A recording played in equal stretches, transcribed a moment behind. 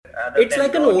other It's than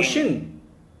like an blogging. ocean.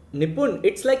 Nipun,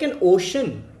 it's like an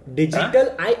ocean.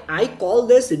 Digital, Huh? I call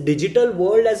this digital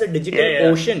world as a digital Yeah, yeah.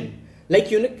 ocean.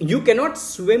 Like you cannot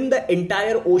swim the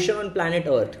entire ocean on planet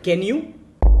Earth. Can you?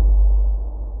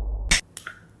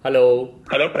 Hello.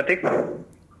 Hello, Pratik.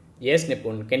 Yes,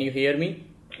 Nipun. Can you hear me?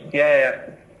 Yeah.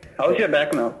 How's your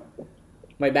back now?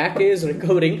 My back is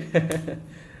recovering.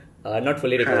 Not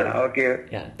fully recovering. Okay.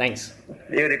 Yeah, thanks.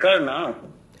 You recovered now?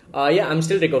 Yeah, I'm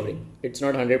still recovering. It's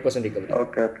not 100% recovery.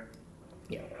 Okay.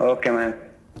 Yeah. Okay, man.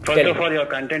 First Tell of me. all, your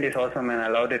content is awesome, man. I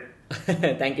loved it.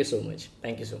 Thank you so much.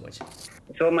 Thank you so much.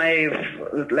 So my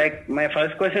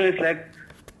first question is like,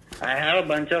 I have a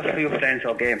bunch of few friends.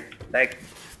 Okay, like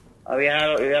we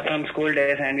are from school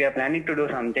days and we are planning to do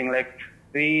something. Like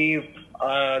we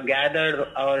gathered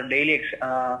our daily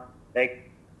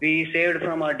like we saved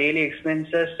from our daily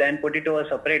expenses and put it to a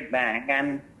separate bank,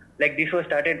 and like this was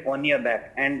started 1 year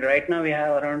back, and right now we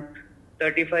have around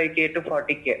 35K to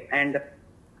 40K, and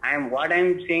what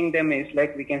I'm saying them is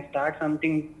like we can start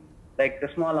something like the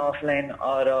small offline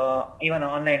or even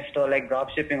online store like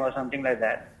drop shipping or something like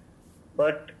that.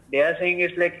 But they are saying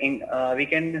it's like we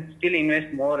can still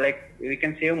invest more, like we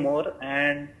can save more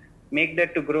and make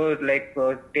that to grow like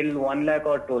till 1 lakh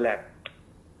or 2 lakh.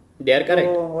 They are correct.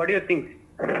 So what do you think?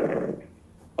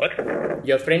 What?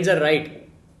 Your friends are right.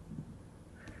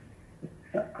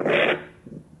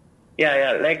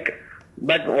 Yeah. Like,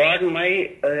 but what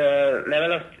my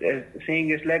level of saying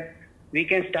is like we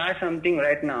can start something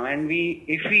right now, and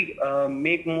if we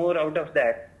make more out of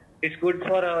that, it's good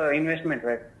for our investment,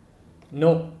 right?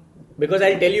 No, because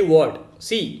I'll tell you what.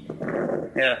 See,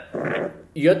 Yeah.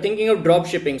 you're thinking of drop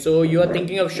shipping, so you are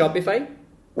thinking of Shopify.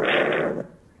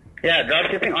 Yeah, drop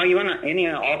shipping or even any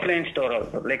offline store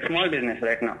also, like small business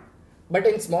right now. But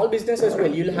in small business as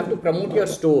well, you'll have to promote your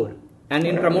store. And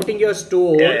in promoting your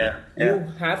store, Yeah. you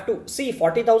have to see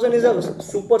 40,000 is a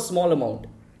super small amount.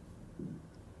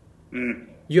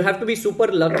 You have to be super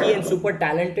lucky and super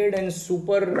talented and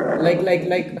super like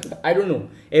I don't know,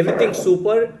 everything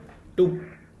super to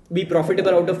be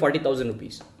profitable out of 40,000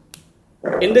 rupees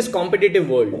in this competitive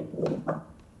world.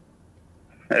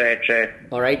 Right.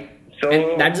 All right. So,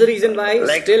 and that's the reason why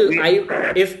like still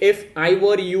if I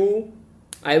were you,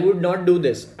 I would not do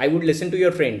this. I would listen to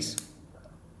your friends.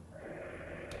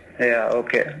 Yeah,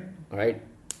 okay. All right.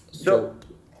 So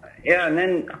yeah, and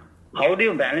then how do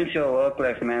you balance your work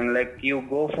life, man? Like you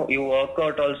work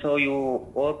out also, you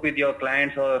work with your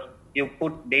clients, or you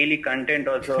put daily content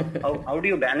also. How do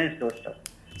you balance those stuff?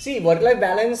 See, work-life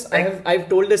balance, I've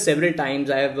told this several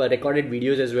times. I have recorded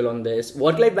videos as well on this.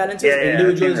 Work-life balance is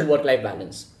individual's work-life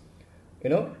balance. You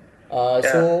know?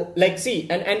 So, like, see,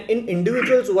 and in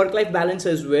individual's work-life balance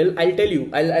as well, I'll tell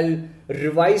you, I'll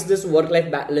revise this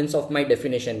work-life balance of my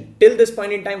definition. Till this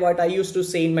point in time, what I used to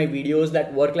say in my videos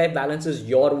that work-life balance is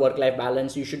your work-life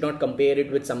balance. You should not compare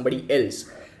it with somebody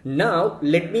else. Now,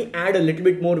 let me add a little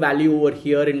bit more value over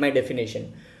here in my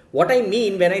definition. What I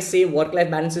mean when I say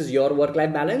work-life balance is your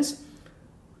work-life balance,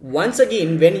 once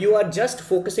again, when you are just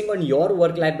focusing on your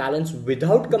work-life balance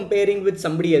without comparing with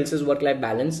somebody else's work-life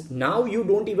balance, now you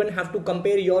don't even have to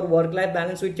compare your work-life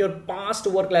balance with your past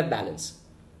work-life balance.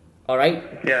 All right?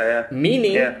 Yeah.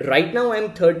 Meaning, right now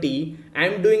I'm 30,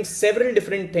 I'm doing several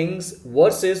different things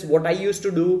versus what I used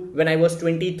to do when I was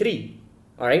 23.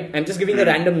 All right? I'm just giving a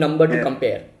random number to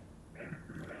compare.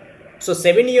 So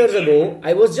 7 years ago,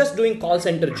 I was just doing call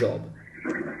center job.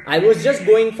 I was just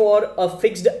going for a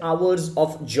fixed hours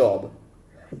of job.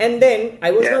 And then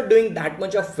I was not doing that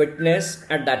much of fitness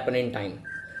at that point in time.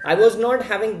 I was not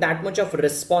having that much of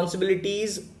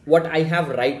responsibilities what I have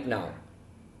right now.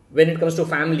 When it comes to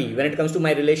family, when it comes to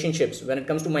my relationships, when it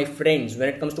comes to my friends, when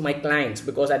it comes to my clients,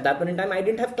 because at that point in time, I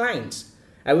didn't have clients.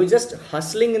 I was just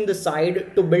hustling in the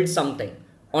side to build something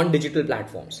on digital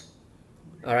platforms.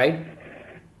 All right.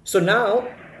 So now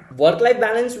work-life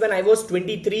balance when I was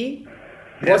 23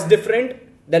 was different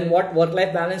than what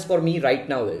work-life balance for me right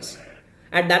now is.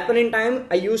 At that point in time,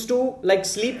 I used to like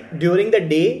sleep during the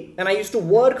day and I used to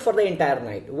work for the entire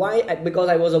night. Why? Because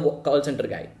I was a call center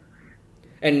guy.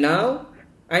 And now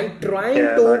I'm trying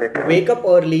to wake up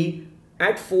early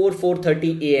at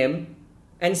 4:30 a.m.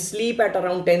 and sleep at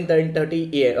around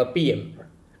 10:30 p.m.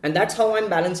 And that's how I'm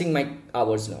balancing my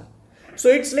hours now. So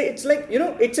it's like you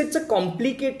know it's a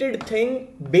complicated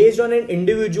thing based on an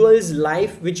individual's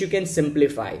life which you can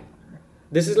simplify.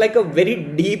 This is like a very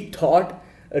deep thought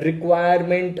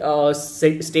requirement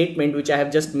statement which I have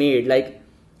just made. Like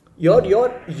your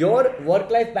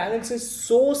work-life balance is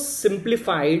so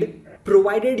simplified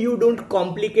provided you don't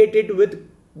complicate it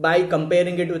by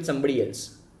comparing it with somebody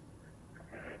else.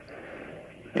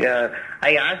 Yeah,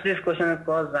 I asked this question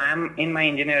because I'm in my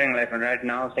engineering life right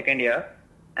now, second year,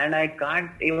 and I can't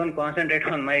even concentrate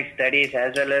on my studies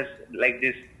as well as like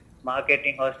this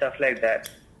marketing or stuff like that.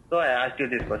 So I asked you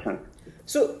this question.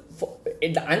 So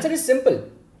the answer is simple.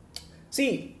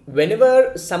 See, when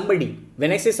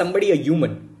I say somebody, a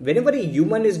human, whenever a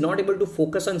human is not able to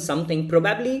focus on something,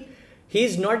 probably he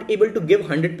is not able to give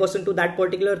 100% to that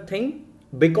particular thing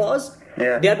because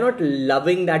they are not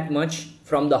loving that much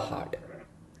from the heart.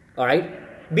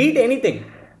 Alright? Be it anything.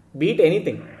 Be it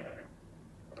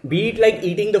like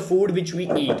eating the food which we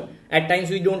eat. At times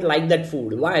we don't like that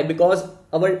food. Why? Because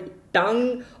our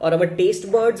tongue or our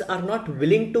taste buds are not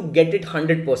willing to get it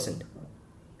 100%.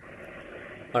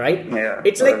 Alright? Yeah.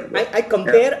 It's like I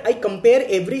compare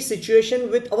every situation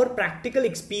with our practical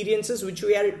experiences which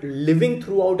we are living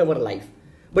throughout our life.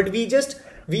 But we just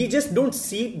don't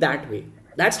see it that way.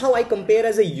 That's how I compare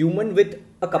as a human with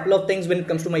a couple of things when it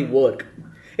comes to my work.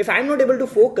 If I'm not able to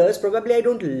focus, probably I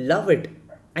don't love it.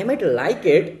 I might like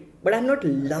it, but I'm not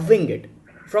loving it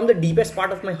from the deepest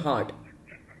part of my heart.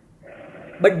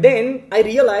 But then I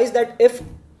realized that if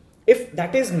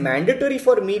that is mandatory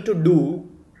for me to do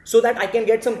so that I can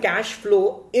get some cash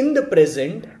flow in the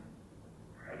present,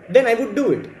 then I would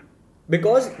do it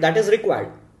because that is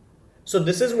required. So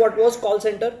this is what was call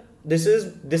center. This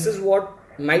is what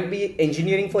might be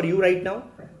engineering for you right now.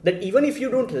 That even if you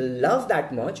don't love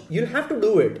that much, you'll have to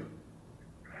do it.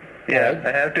 Yeah, right?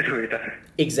 I have to do it.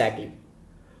 Exactly.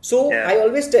 So I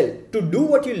always tell, to do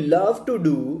what you love to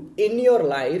do in your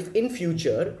life in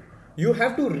future, you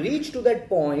have to reach to that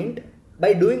point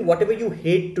by doing whatever you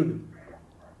hate to do.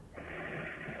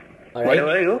 All right?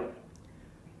 Whatever you?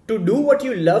 To do what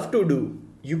you love to do,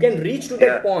 you can reach to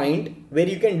that point where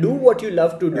you can do what you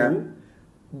love to do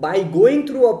by going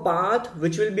through a path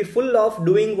which will be full of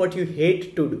doing what you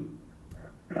hate to do.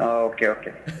 Oh, okay.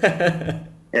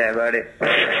 Yeah, got it.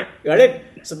 Got it?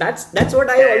 So that's what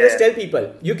I always tell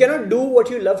people. You cannot do what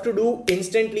you love to do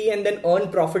instantly and then earn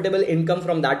profitable income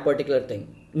from that particular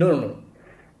thing. No.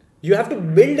 You have to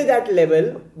build that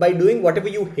level by doing whatever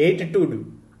you hate to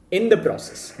do in the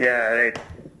process. Yeah, right.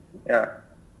 Yeah.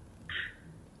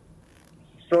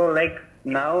 So like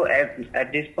now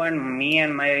at this point, me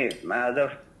and my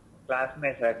other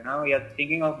classmates right now, we are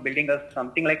thinking of building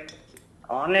something like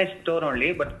online store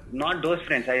only, but not those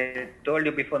friends. I told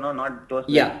you before, no, not those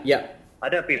friends. Yeah.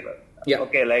 Other people. Yeah.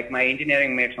 Okay, like my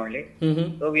engineering mates only.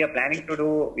 Mm-hmm. So we are planning to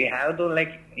do, we have to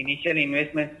like initial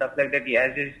investment, stuff like that,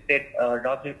 as you said,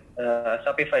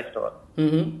 Shopify store.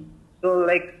 Mm-hmm. So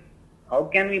like, how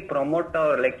can we promote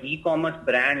our like e-commerce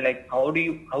brand? Like how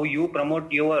you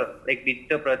promote your like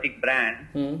Digital Pratik brand?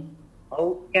 Mm-hmm.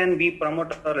 How can we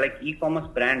promote our like e-commerce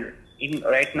brand in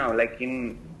right now, like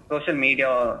in social media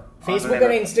or Facebook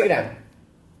and Instagram.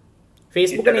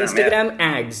 Facebook and Instagram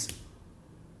ads.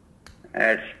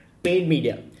 Paid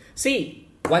media. See,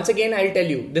 once again, I'll tell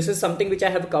you, this is something which I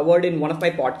have covered in one of my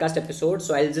podcast episodes.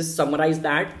 So I'll just summarize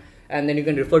that and then you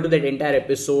can refer to that entire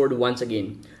episode once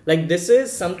again. Like this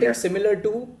is something similar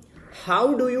to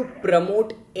how do you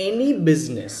promote any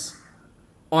business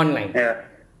online? Yeah.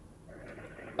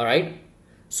 All right.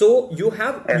 So you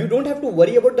don't have to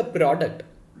worry about the product.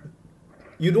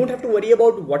 You don't have to worry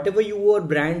about whatever your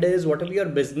brand is, whatever your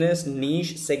business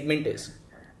niche segment is.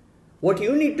 What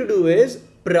you need to do is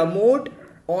promote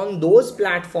on those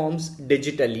platforms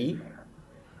digitally,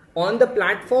 on the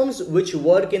platforms which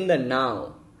work in the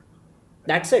now.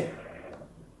 That's it.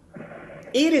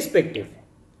 Irrespective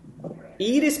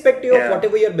of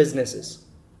whatever your business is.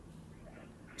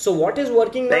 So what is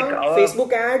working now?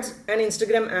 Facebook ads and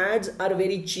Instagram ads are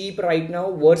very cheap right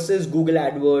now versus Google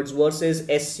AdWords, versus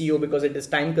SEO because it is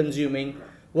time consuming,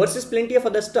 versus plenty of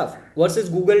other stuff, versus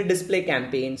Google display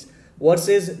campaigns,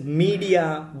 versus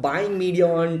media, buying media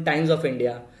on Times of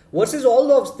India, versus all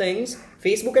those things.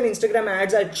 Facebook and Instagram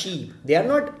ads are cheap. They are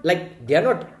not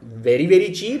very,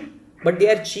 very cheap, but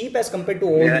they are cheap as compared to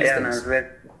all these things. No,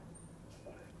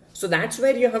 so that's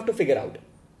where you have to figure out.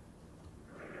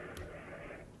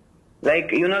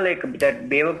 Like, you know, like that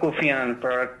Bevakufian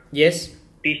product. Yes.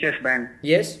 T-shirts brand.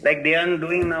 Yes. Like they are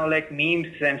doing now like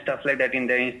memes and stuff like that in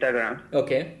their Instagram.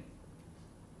 Okay.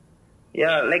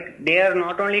 Yeah, like they are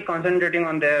not only concentrating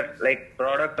on their like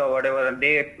product or whatever,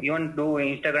 they even do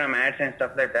Instagram ads and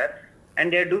stuff like that.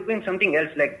 And they're doing something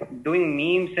else like doing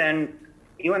memes, and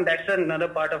even that's another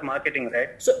part of marketing, right?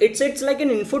 So it's like an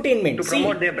infotainment. To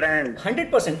promote their brand.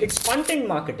 100%. It's content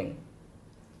marketing.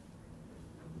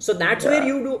 So that's where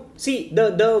you do see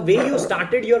the way you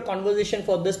started your conversation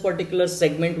for this particular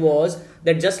segment was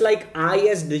that just like I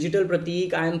as Digital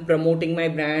Pratik, I am promoting my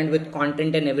brand with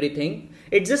content and everything.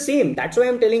 It's the same. That's why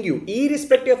I'm telling you,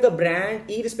 irrespective of the brand,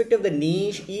 irrespective of the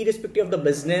niche, irrespective of the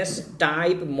business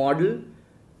type model,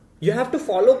 you have to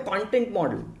follow content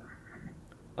model.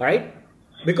 All right?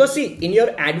 Because see, in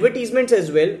your advertisements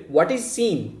as well, what is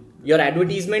seen? Your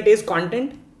advertisement is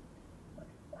content.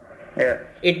 Yeah.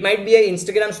 It might be an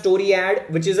Instagram story ad,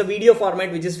 which is a video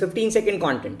format, which is 15-second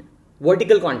content,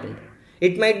 vertical content.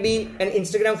 It might be an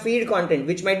Instagram feed content,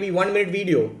 which might be 1 minute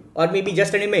video or maybe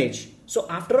just an image. So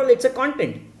after all, it's a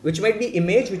content, which might be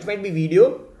image, which might be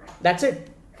video. That's it.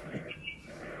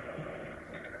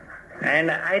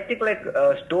 And I think like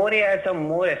story ads are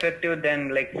more effective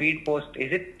than like feed post.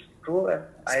 Is it true?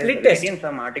 Split test. In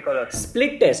some article or something.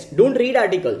 Split test. Don't read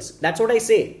articles. That's what I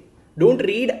say. Don't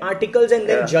read articles and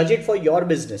then judge it for your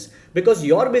business, because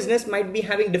your business might be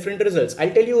having different results.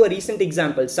 I'll tell you a recent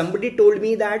example. Somebody told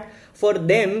me that for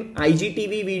them,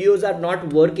 IGTV videos are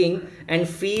not working and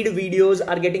feed videos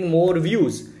are getting more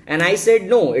views. And I said,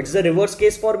 no, it's the reverse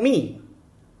case for me.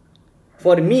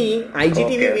 For me,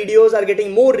 IGTV videos are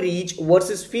getting more reach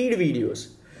versus feed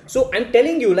videos. So I'm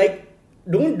telling you, like,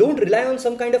 don't rely on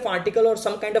some kind of article or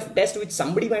some kind of test which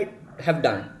somebody might have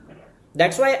done.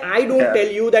 That's why I don't tell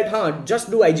you that, just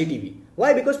do IGTV.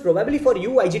 Why? Because probably for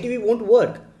you, IGTV won't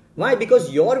work. Why?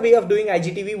 Because your way of doing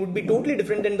IGTV would be totally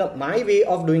different than my way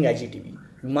of doing IGTV.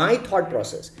 My thought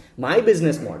process, my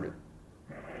business model.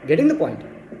 Getting the point?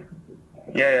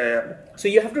 Yeah. So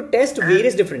you have to test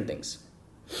various different things.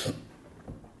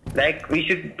 Like we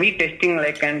should be testing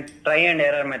like and try and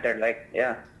error method.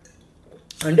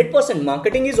 100%.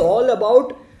 Marketing is all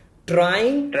about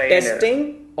trying,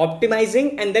 testing,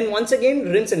 optimizing, and then once again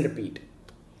rinse and repeat.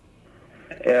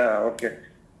 Yeah, okay.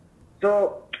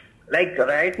 So like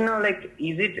right now, like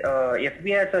is it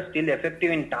FB ads are still effective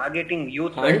in targeting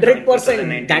youth?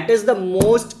 100%. That is the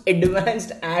most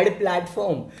advanced ad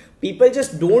platform. People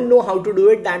just don't know how to do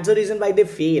it. That's the reason why they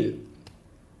fail.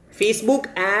 Facebook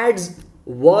ads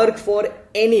work for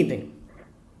anything.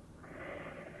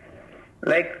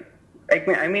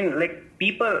 I mean, like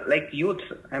people, like youths.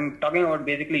 I'm talking about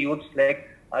basically youths, like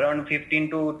around 15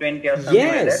 to 20 or something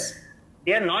like that.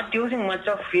 They are not using much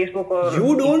of Facebook or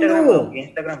you don't Instagram know. or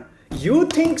Instagram. You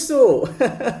think so?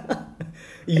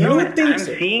 I'm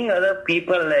seeing other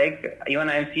people, like even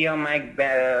I see my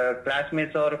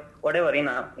classmates or whatever, even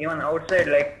outside,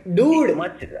 like dude.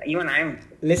 Even I'm.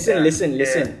 Listen,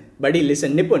 buddy.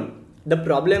 Listen, Nipun. The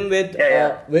problem with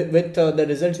the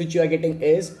results which you are getting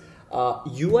is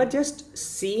you are just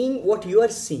seeing what you are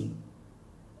seeing.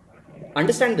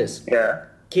 Understand this? Yeah.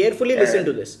 Carefully listen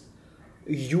to this.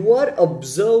 You are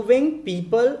observing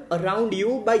people around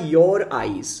you by your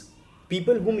eyes.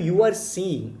 People whom you are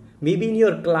seeing. Maybe in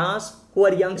your class who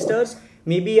are youngsters.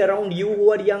 Maybe around you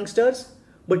who are youngsters.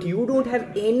 But you don't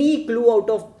have any clue out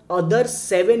of other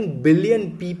 7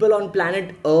 billion people on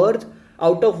planet Earth,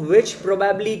 out of which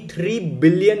probably 3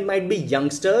 billion might be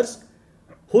youngsters,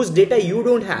 whose data you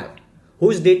don't have,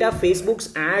 whose data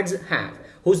Facebook's ads have,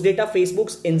 whose data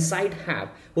Facebook's Insight have,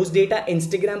 whose data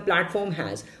Instagram platform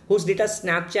has, whose data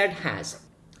Snapchat has.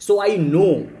 So I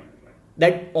know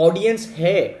that audience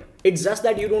hai. It's just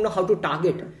that you don't know how to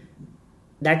target.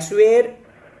 That's where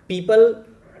people,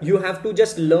 you have to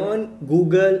just learn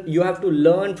Google, you have to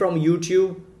learn from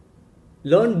YouTube,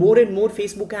 learn more and more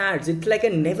Facebook ads. It's like a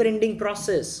never-ending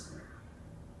process.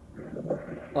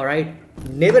 Alright,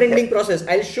 never-ending process.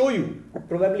 I'll show you.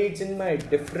 Probably it's in my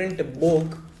different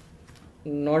book.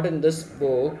 Not in this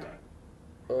book.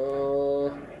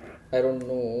 I don't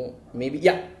know. Maybe.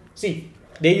 Yeah. See.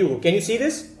 There you go. Can you see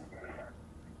this?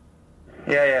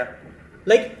 Yeah.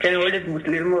 Like. Can you hold it a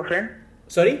little more, friend?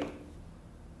 Sorry?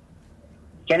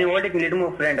 Can you hold it a little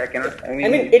more, friend? I cannot. I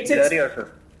mean it's blurry also.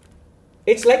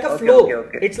 It's like a flow.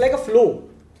 Okay. It's like a flow.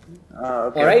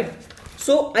 Okay. Alright.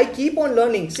 So I keep on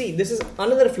learning. See, this is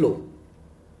another flow.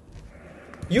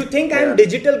 You think I'm a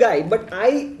digital guy, but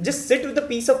I just sit with a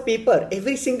piece of paper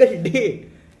every single day.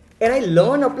 And I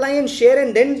learn, apply and share,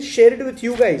 and then share it with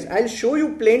you guys. I'll show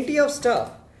you plenty of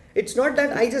stuff. It's not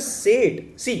that I just say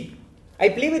it. See, I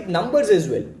play with numbers as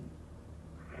well.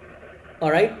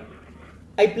 Alright?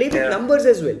 I play with numbers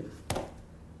as well.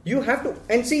 You have to,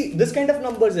 and see, this kind of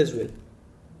numbers as well.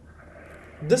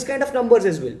 This kind of numbers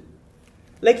as well.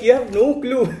 Like you have no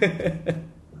clue.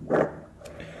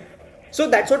 So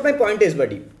that's what my point is,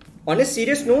 buddy. On a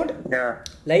serious note,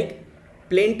 like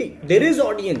plenty, there is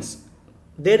audience.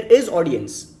 There is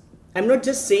audience. I'm not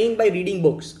just saying by reading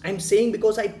books. I'm saying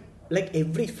because I, like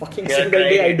every fucking single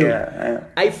day I do.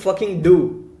 I fucking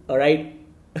do. Alright?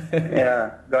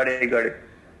 Yeah, got it.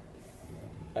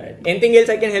 Alright. Anything else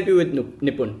I can help you with,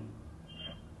 Nipun?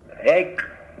 Like,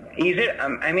 is it?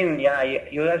 I mean, yeah,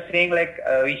 you are saying like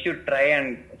we should try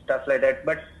and stuff like that.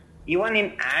 But even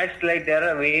in ads, like there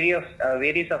are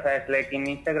various of ads. Like in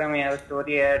Instagram, you have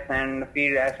story ads and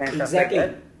feed ads and stuff like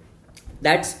that.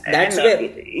 That's And where.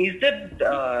 is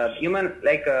that human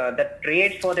like the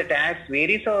trade for the ads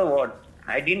varies or what?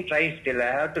 I didn't try still.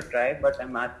 I have to try, but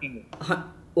I'm asking you.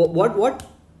 What?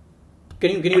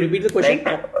 Can you repeat the question?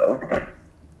 Like,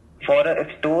 for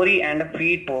a story and a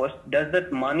feed post, does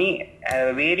that money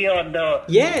vary or the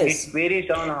Yes. it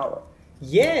varies on how?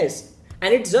 Yes,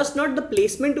 and it's just not the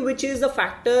placement which is the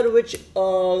factor which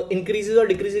increases or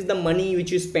decreases the money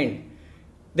which you spend.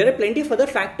 There are plenty of other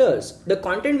factors. The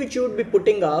content which you would be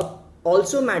putting up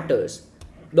also matters.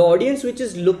 The audience which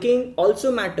is looking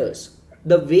also matters.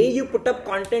 The way you put up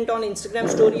content on Instagram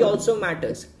story also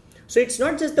matters. So it's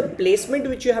not just the placement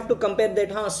which you have to compare that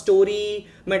हाँ story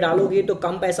में डालोगे तो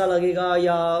कम पैसा लगेगा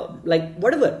या like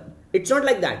whatever. It's not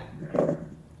like that.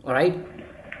 Alright?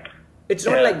 It's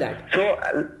not like that.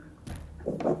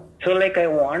 So like I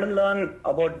want to learn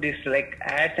about this like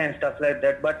ads and stuff like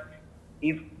that. But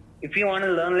if you want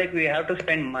to learn, like we have to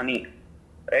spend money,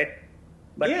 right?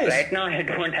 But Yes. right now I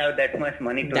don't have that much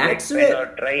money to That's like spend where- or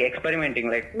try experimenting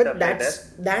like But stuff like that.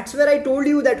 that's where I told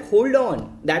you that hold on.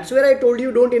 That's where I told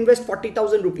you don't invest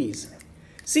 40,000 rupees.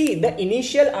 See, the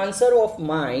initial answer of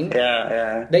mine,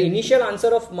 Yeah. the initial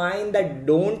answer of mine that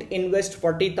don't invest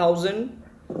 40,000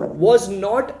 was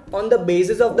not on the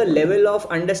basis of the level of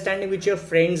understanding which your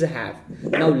friends have.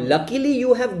 Now, luckily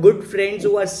you have good friends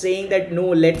who are saying that no,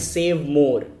 let's save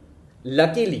more.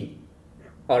 Luckily.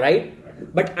 Alright?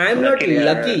 But I'm not Luckily,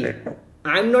 lucky.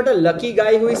 I'm not a lucky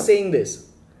guy who is saying this.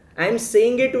 I'm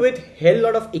saying it with hell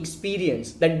lot of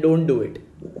experience that don't do it.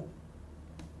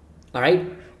 Alright?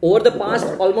 Over the past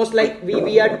almost like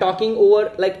we are talking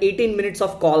over like 18 minutes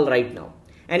of call right now.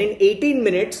 And in 18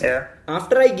 minutes, Yeah.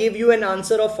 after I give you an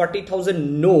answer of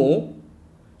 40,000 no,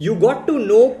 you got to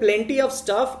know plenty of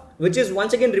stuff which is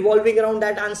once again revolving around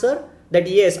that answer. That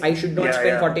yes, I should not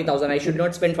spend 40,000. I should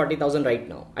not spend 40,000 right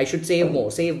now. I should save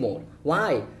more.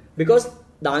 Why? Because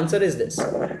the answer is this.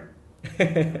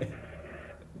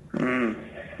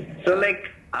 So like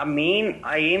our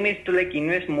aim is to like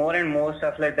invest more and more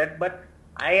stuff like that. But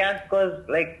I ask because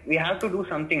like we have to do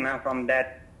something now from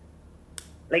that.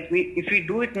 Like if we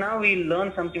do it now, we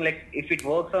learn something. Like if it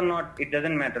works or not, it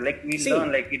doesn't matter. Like we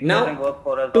learn like it now, doesn't work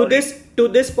for us. To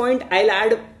this point, I'll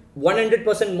add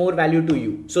 100% more value to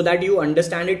you so that you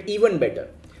understand it even better.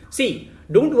 See,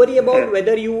 don't worry about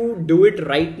whether you do it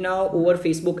right now over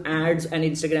Facebook ads and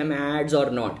Instagram ads or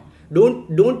not.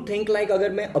 Don't think like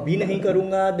अगर मैं अभी नहीं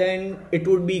करूँगा then it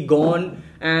would be gone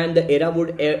and the era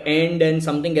would end and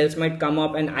something else might come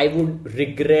up and I would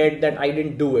regret that I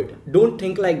didn't do it. Don't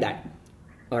think like that.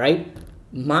 Alright?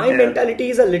 My mentality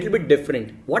is a little bit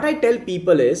different. What I tell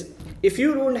people is, if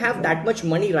you don't have that much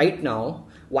money right now,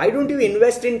 why don't you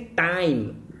invest in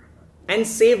time and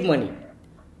save money?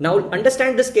 Now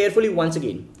understand this carefully once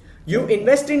again. You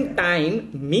invest in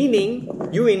time, meaning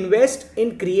you invest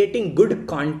in creating good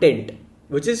content,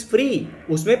 which is free.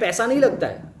 उसमें पैसा नहीं लगता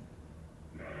है.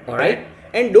 Alright?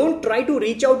 And don't try to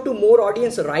reach out to more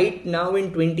audience right now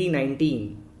in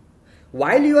 2019.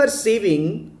 While you are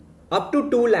saving up to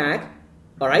 2 lakh,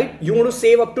 alright, you want to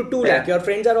save up to 2 lakh. Your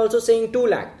friends are also saying 2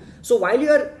 lakh. So while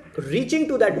you are reaching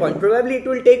to that point, probably it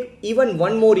will take even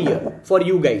one more year for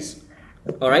you guys.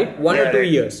 Alright, 1 or 2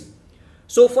 years.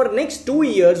 So for next 2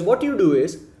 years, what you do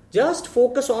is just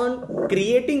focus on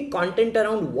creating content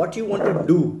around what you want to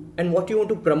do and what you want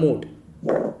to promote.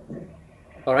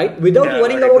 Alright, without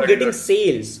worrying about getting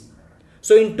sales.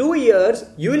 So in 2 years,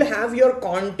 you will have your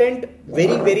content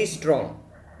very, very strong.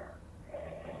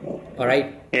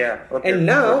 Alright. Yeah. Okay. And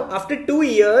now, after 2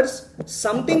 years,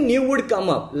 something new would come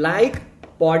up like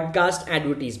podcast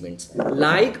advertisements,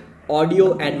 like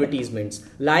audio advertisements,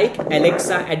 like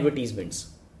Alexa advertisements.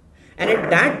 And at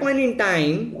that point in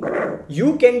time,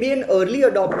 you can be an early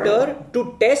adopter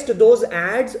to test those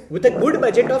ads with a good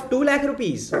budget of 2 lakh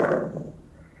rupees.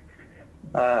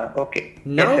 Okay.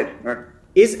 Now,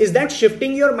 is that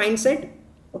shifting your mindset?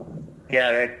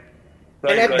 Yeah, right.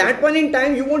 And at that point in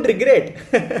time, you won't regret.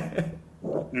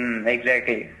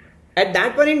 Exactly. At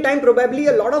that point in time, probably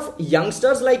a lot of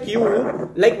youngsters like you,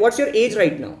 like what's your age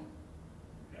right now?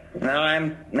 Now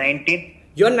I'm 19.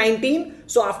 You're 19.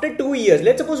 So after 2 years,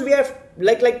 let's suppose we have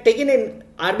like taken an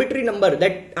arbitrary number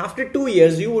that after 2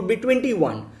 years you would be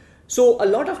 21. So a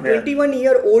lot of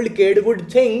 21-year-old kid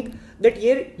would think that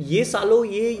ये सालों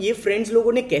ये friends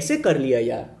लोगों ने कैसे कर लिया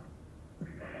यार?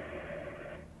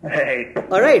 Right.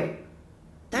 Alright.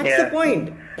 That's the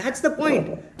point. That's the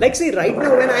point. Like, see, right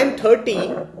now when I'm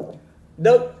 30,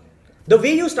 the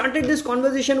way you started this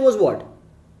conversation was what?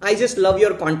 I just love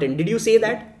your content. Did you say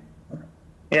that?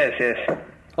 Yes.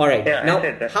 All right. Yeah, now, I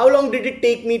said that. how long did it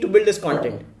take me to build this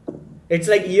content? It's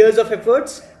like years of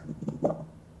efforts.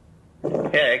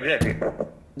 Yeah, exactly.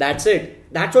 That's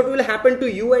it. That's what will happen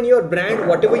to you and your brand,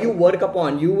 whatever you work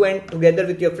upon, you and together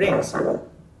with your friends.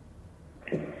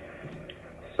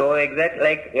 So exactly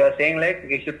like you're saying, like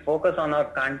we should focus on our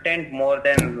content more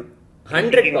than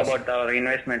 100%. thinking about our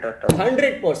investment or stuff.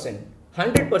 100%.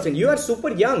 100%. You are super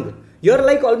young. You're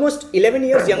like almost 11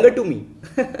 years younger to me.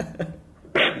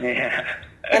 Yeah.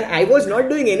 And I was not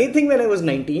doing anything when I was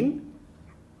 19.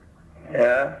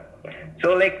 Yeah.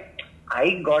 So like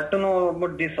I got to know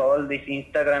about all this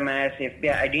Instagram ads,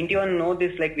 FBA. I didn't even know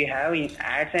this. Like we have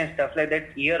ads and stuff like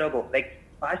that year ago, like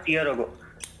past year ago.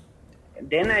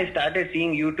 Then I started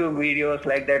seeing YouTube videos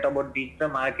like that about digital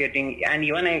marketing, and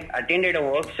even I attended a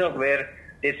workshop where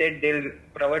they said they'll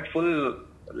provide full,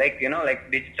 like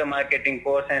digital marketing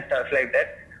course and stuff like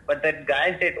that. But that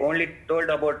guy said told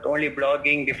about only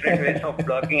blogging, different ways of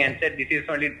blogging, and said this is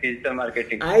only digital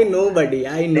marketing. I know, buddy.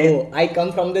 I know. I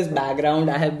come from this background.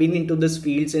 I have been into this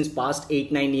field since past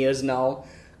 8-9 years now.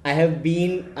 I have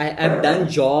done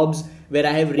jobs where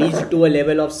I have reached to a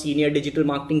level of senior digital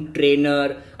marketing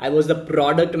trainer. I was the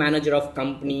product manager of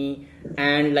company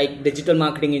and like Digital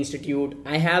Marketing Institute.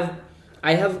 I have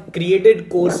created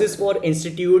courses for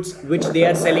institutes which they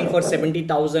are selling for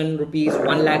 70,000 rupees,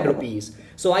 1 lakh rupees.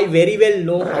 So I very well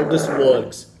know how this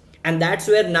works. And that's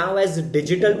where now as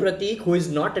Digital Pratik, who is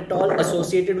not at all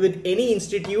associated with any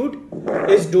institute,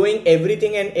 is doing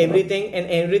everything,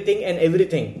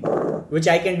 which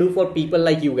I can do for people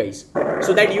like you guys.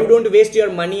 So that you don't waste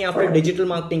your money after digital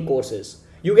marketing courses.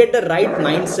 You get the right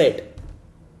mindset.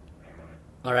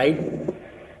 Alright?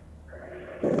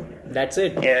 That's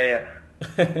it. Yeah.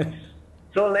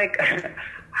 So like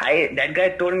that guy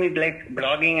told me like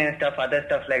blogging and stuff, other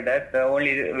stuff like that,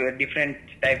 only different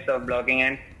types of blogging,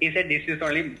 and he said this is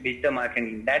only digital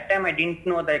marketing. That time I didn't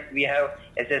know that we have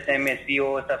SSM,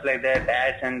 SEO, stuff like that,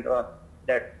 ads and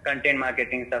that content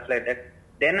marketing, stuff like that.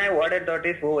 Then what I thought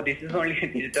is, this is only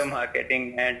digital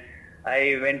marketing, and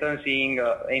I went on seeing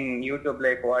in YouTube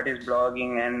like what is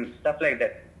blogging and stuff like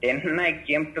that. Then I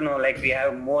came to know like we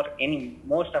have more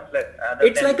stuff like other.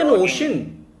 It's than like an blogging.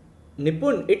 ocean,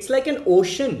 Nipun. It's like an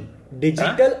ocean.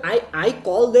 Digital. I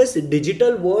call this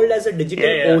digital world as a digital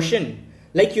ocean.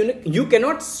 Like you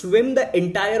cannot swim the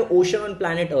entire ocean on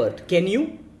planet Earth. Can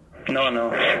you? No.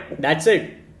 That's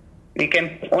it. We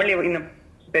can only in a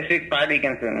specific part we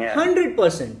can swim. Yeah.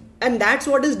 100%. And that's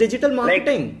what is digital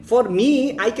marketing. For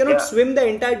me, I cannot swim the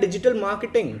entire digital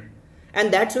marketing.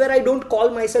 And that's where I don't call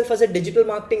myself as a digital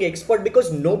marketing expert,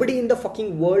 because nobody in the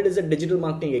fucking world is a digital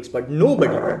marketing expert.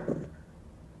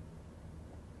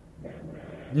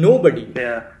 Nobody.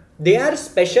 Yeah. They are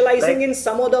specializing in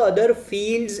some of the other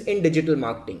fields in digital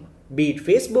marketing. Be it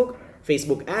Facebook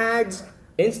ads,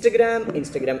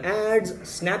 Instagram ads,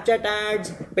 Snapchat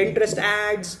ads, Pinterest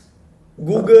ads,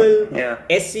 Google,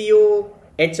 SEO,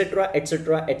 etc.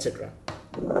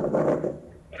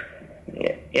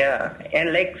 Yeah,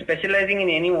 and like specializing in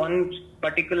any one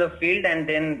particular field, and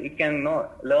then you can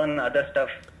learn other stuff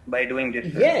by doing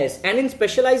this. Yes, and in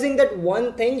specializing that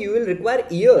one thing, you will require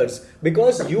years,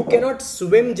 because you cannot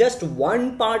swim just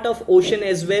one part of ocean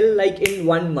as well, like in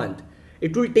 1 month.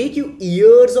 It will take you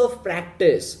years of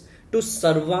practice to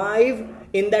survive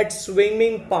in that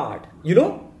swimming part.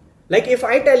 Like if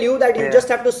I tell you that you just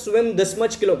have to swim this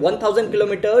much 1,000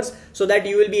 kilometers so that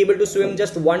you will be able to swim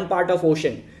just one part of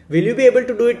ocean, will you be able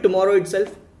to do it tomorrow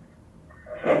itself?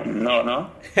 No.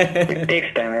 It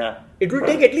takes time, It will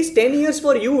take at least 10 years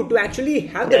for you to actually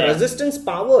have the resistance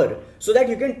power so that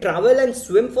you can travel and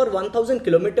swim for 1,000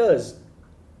 kilometers.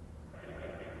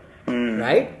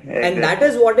 Right? And that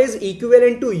is what is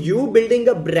equivalent to you building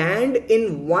a brand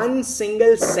in one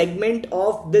single segment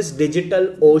of this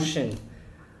digital ocean.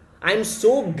 I'm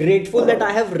so grateful that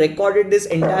I have recorded this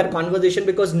entire conversation,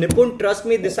 because Nipun, trust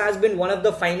me, this has been one of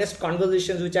the finest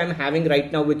conversations which I'm having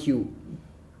right now with you.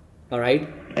 Alright?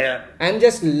 Yeah. I'm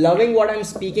just loving what I'm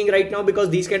speaking right now, because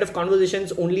these kind of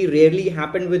conversations only rarely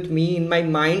happen with me in my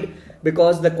mind,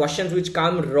 because the questions which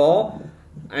come raw,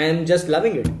 I'm just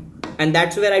loving it. And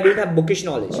that's where I don't have bookish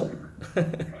knowledge.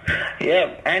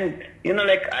 Yeah, and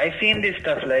like I've seen this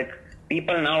stuff, like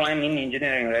people now, I'm in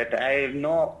engineering, right? I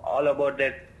know all about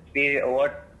that,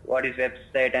 what is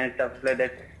website and stuff like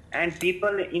that. And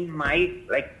people in my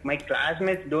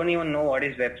classmates don't even know what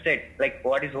is website, like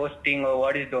what is hosting or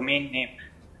what is domain name.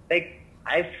 Like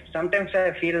sometimes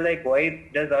I feel like why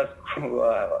does our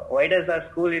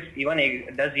school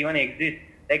does even exist?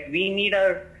 Like we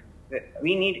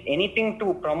need anything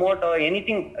to promote or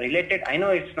anything related. I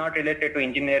know it's not related to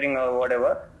engineering or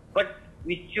whatever, but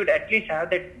we should at least have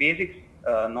that basic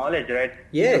knowledge, right?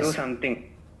 Yes. To do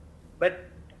something. But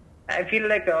I feel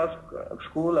like our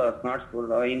school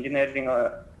or engineering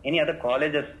or any other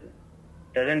colleges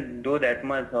doesn't do that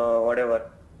much or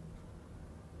whatever.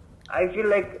 I feel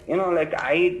like, like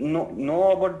I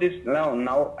know about this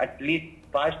now at least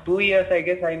past 2 years, I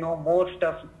guess I know more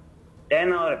stuff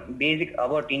than our basic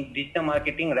about digital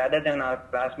marketing rather than our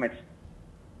classmates.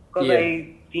 Because I've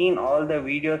seen all the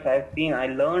videos I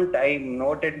learned, I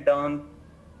noted down,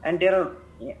 and there are,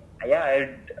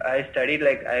 I studied,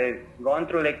 like I've gone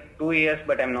through like 2 years,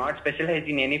 but I'm not specialized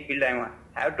in any field. I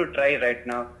have to try right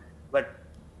now, but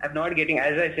I'm not getting,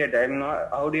 as I said, I'm not,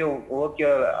 how do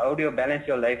you balance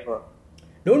your life?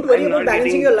 Don't worry about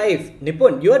balancing your life.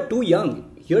 Nipun, you are too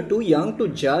young. You're too young to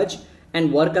judge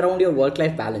and work around your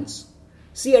work-life balance.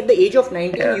 See, at the age of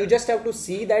 19, you just have to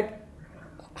see that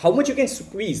how much you can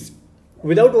squeeze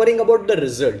without worrying about the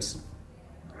results.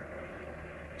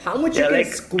 How much you can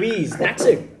squeeze. That's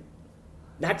it.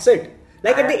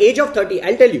 Like at the age of 30,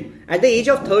 I'll tell you, at the age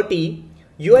of 30,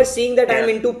 you are seeing that I'm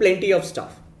into plenty of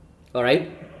stuff.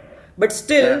 Alright? But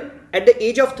still, at the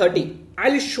age of 30,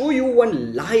 I'll show you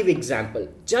one live example.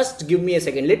 Just give me a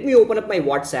second. Let me open up my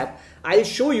WhatsApp. I'll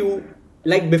show you,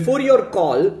 like before your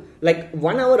call, like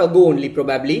 1 hour ago only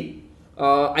probably,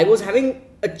 I was having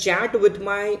a chat with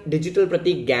my Digital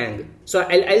Pratik gang. So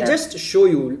I'll just show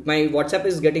you. My WhatsApp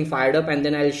is getting fired up, and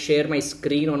then I'll share my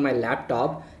screen on my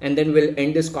laptop, and then we'll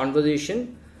end this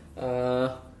conversation.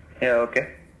 Okay.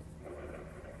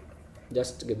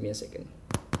 Just give me a second.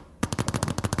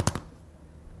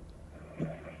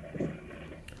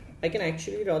 I can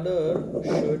actually rather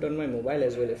show it on my mobile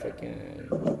as well if I can.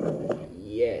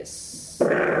 Yes.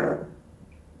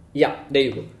 Yeah, there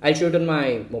you go. I'll show it on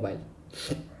my mobile.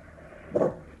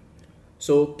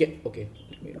 So, okay,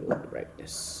 let me lower the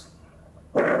brightness.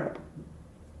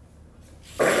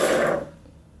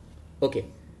 Okay,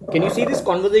 can you see this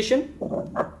conversation?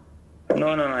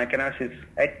 No, I cannot see.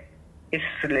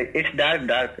 It's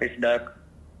dark.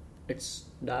 It's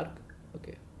dark?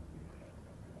 Okay.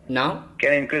 Now?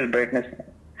 Can I increase brightness?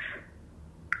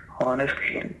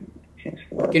 Honestly.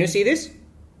 Can you see this?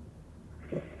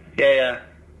 Yeah.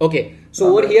 Okay,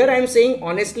 so over here I am saying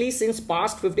honestly since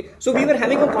past 50. So we were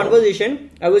having a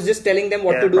conversation. I was just telling them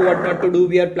what to do, what not to do.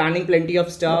 We are planning plenty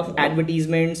of stuff,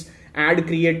 advertisements, ad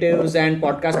creatives and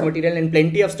podcast material and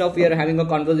plenty of stuff. We are having a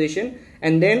conversation.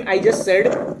 And then I just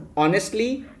said,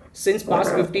 honestly, since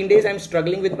past 15 days, I'm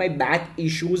struggling with my back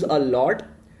issues a lot.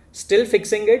 Still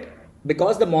fixing it.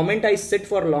 Because the moment I sit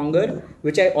for longer,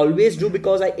 which I always do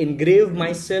because I engrave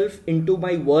myself into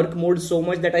my work mode so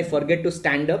much that I forget to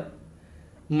stand up,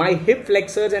 my hip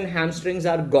flexors and hamstrings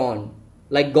are gone.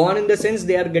 Like gone in the sense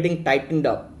they are getting tightened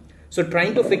up. So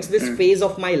trying to fix this phase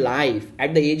of my life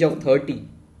at the age of 30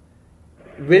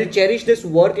 will cherish this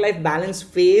work-life balance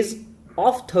phase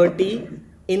of 30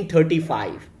 in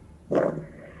 35.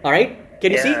 Alright?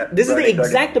 Can you see? This is the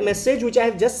exact message which I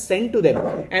have just sent to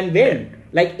them. And when?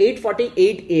 Like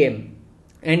 8:48 a.m.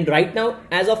 And right now,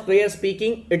 as of we are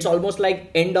speaking, it's almost like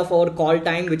end of our call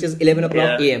time, which is 11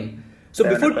 o'clock a.m. So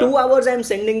before 2 hours, I'm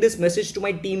sending this message to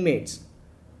my teammates.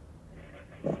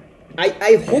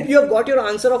 I hope you have got your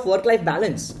answer of work-life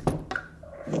balance.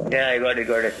 Yeah, I got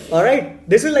it. All right.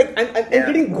 This is like, I'm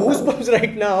getting goosebumps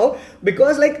right now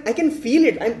because like I can feel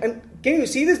it. Can you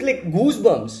see this like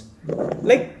goosebumps?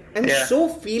 Like I'm so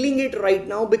feeling it right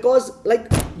now because like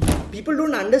people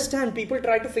don't understand. People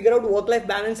try to figure out work-life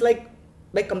balance like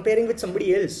by comparing with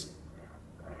somebody else.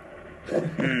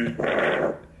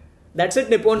 That's it,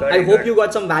 Nipun. I hope you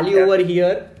got some value over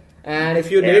here. And if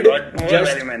you did, got more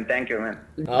value, man. Thank you, man.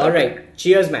 Alright.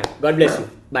 Cheers, man. God bless you.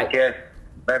 Bye. Cheers.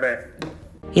 Bye.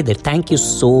 Hey there, thank you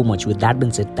so much. With that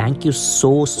being said, thank you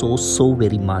so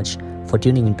very much for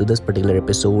tuning into this particular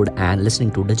episode and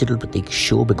listening to Digital Pratik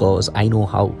show because I know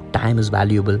how time is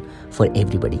valuable for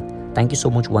everybody. Thank you so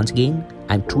much once again.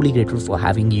 I'm truly grateful for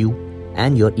having you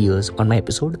and your ears on my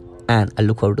episode, and I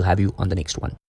look forward to have you on the next one.